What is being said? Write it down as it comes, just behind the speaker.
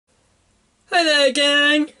Hi there,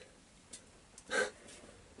 gang!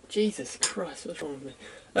 Jesus Christ, what's wrong with me?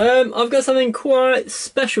 I've got something quite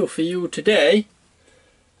special for you today.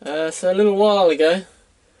 So a little while ago,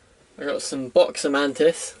 I got some boxer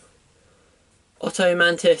mantis. Otto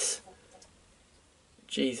mantis.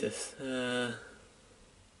 Jesus.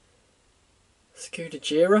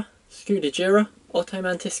 Scudajira? Otto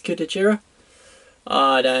mantis Scudajira?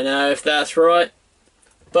 I don't know if that's right.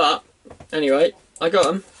 But, anyway, I got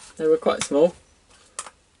them. They were quite small.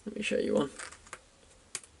 Let me show you one.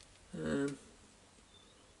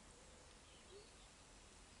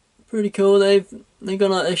 Pretty cool. They've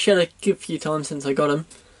shed a good few times since I got them.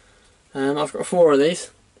 I've got 4 of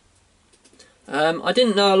these. I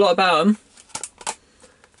didn't know a lot about them,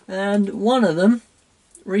 and one of them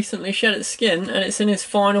recently shed its skin, and it's in its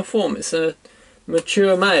final form. It's a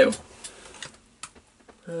mature male.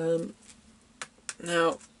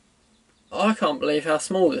 Now, I can't believe how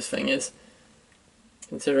small this thing is,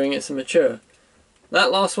 considering it's a mature. That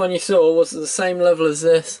last one you saw was the same level as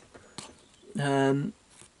this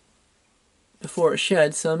before it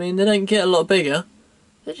shed, so I mean they don't get a lot bigger.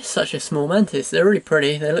 They're just such a small mantis. They're really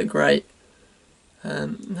pretty, they look great.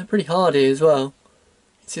 They're pretty hardy as well.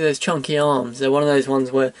 You see those chunky arms, they're one of those ones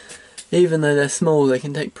where even though they're small they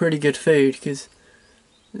can take pretty good food because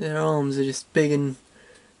their arms are just big and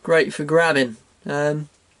great for grabbing.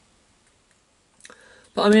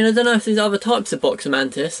 But I mean, I don't know if there's other types of boxer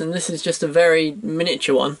mantis, and this is just a very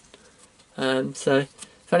miniature one. So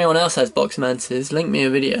if anyone else has boxer mantises, link me a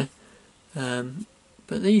video. But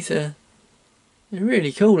they're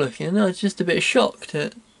really cool looking. I was just a bit shocked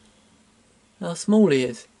at how small he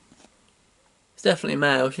is. It's definitely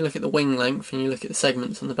male if you look at the wing length and you look at the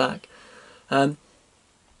segments on the back. The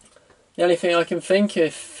only thing I can think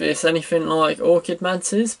if it's anything like orchid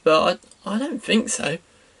mantises, but I don't think so.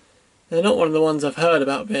 They're not one of the ones I've heard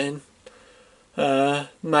about being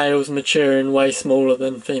males maturing way smaller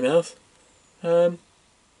than females. But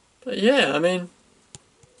yeah, I mean,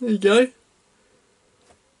 there you go. To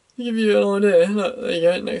give you an idea, look, there you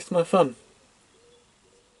go, next to my thumb.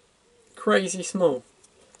 Crazy small.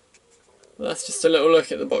 Well, that's just a little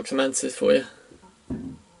look at the boxer mantises for you.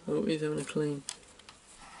 Oh, he's having a clean.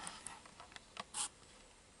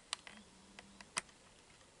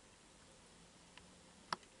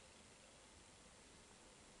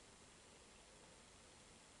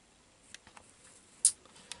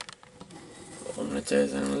 What I'm going to do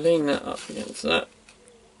is I'm going to lean that up against that.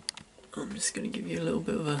 I'm just going to give you a little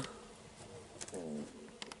bit of a...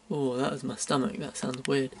 Oh, that was my stomach, that sounds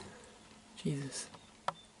weird. Jesus.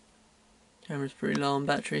 Camera's pretty low on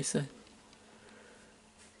battery, so... I'm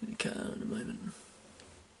going to cut out in a moment.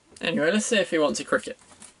 Anyway, let's see if he wants a cricket.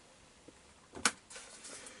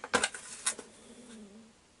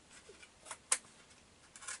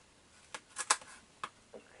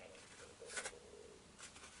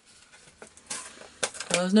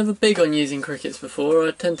 I was never big on using crickets before.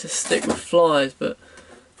 I tend to stick with flies, but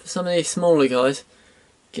for some of these smaller guys,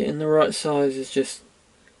 getting the right size is just...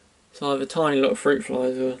 It's either tiny little fruit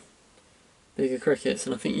flies or bigger crickets,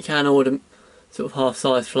 and I think you can order sort of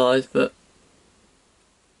half-size flies, but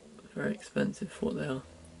very expensive for what they are.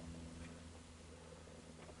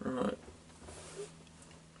 Right.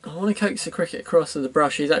 I want to coax the cricket across with the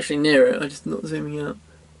brush. He's actually near it, I'm just not zooming out.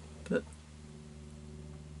 But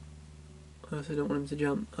I also don't want him to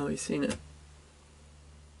jump. Oh, he's seen it.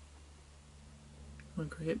 Come on,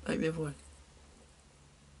 cricket, back the other way.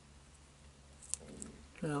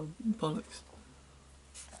 Oh, bollocks.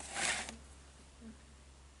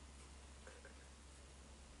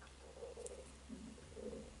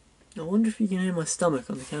 I wonder if you can hear my stomach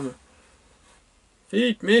on the camera.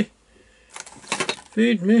 Feed me!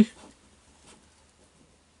 Feed me!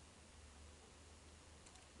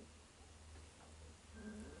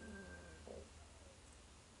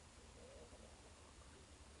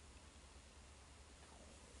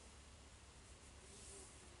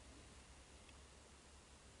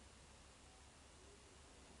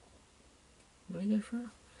 Will he go for it?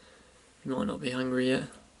 He might not be hungry yet.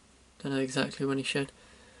 Don't know exactly when he shed.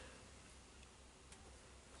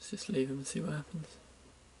 Let's just leave him and see what happens.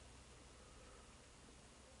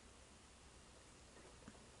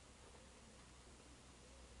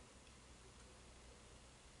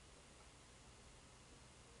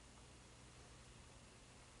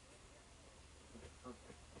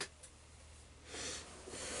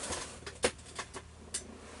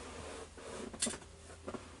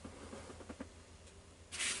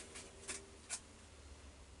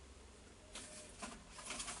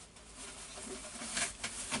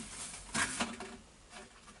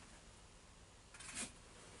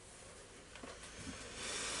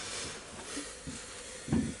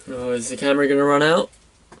 Oh, is the camera going to run out?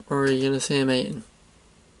 Or are you going to see him eating?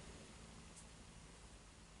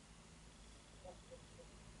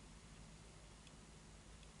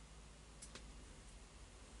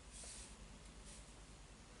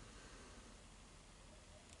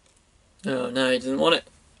 Oh no, he doesn't want it.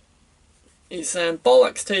 He's saying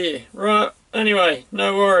bollocks to you. Right, anyway,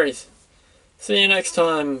 no worries. See you next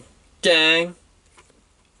time, gang.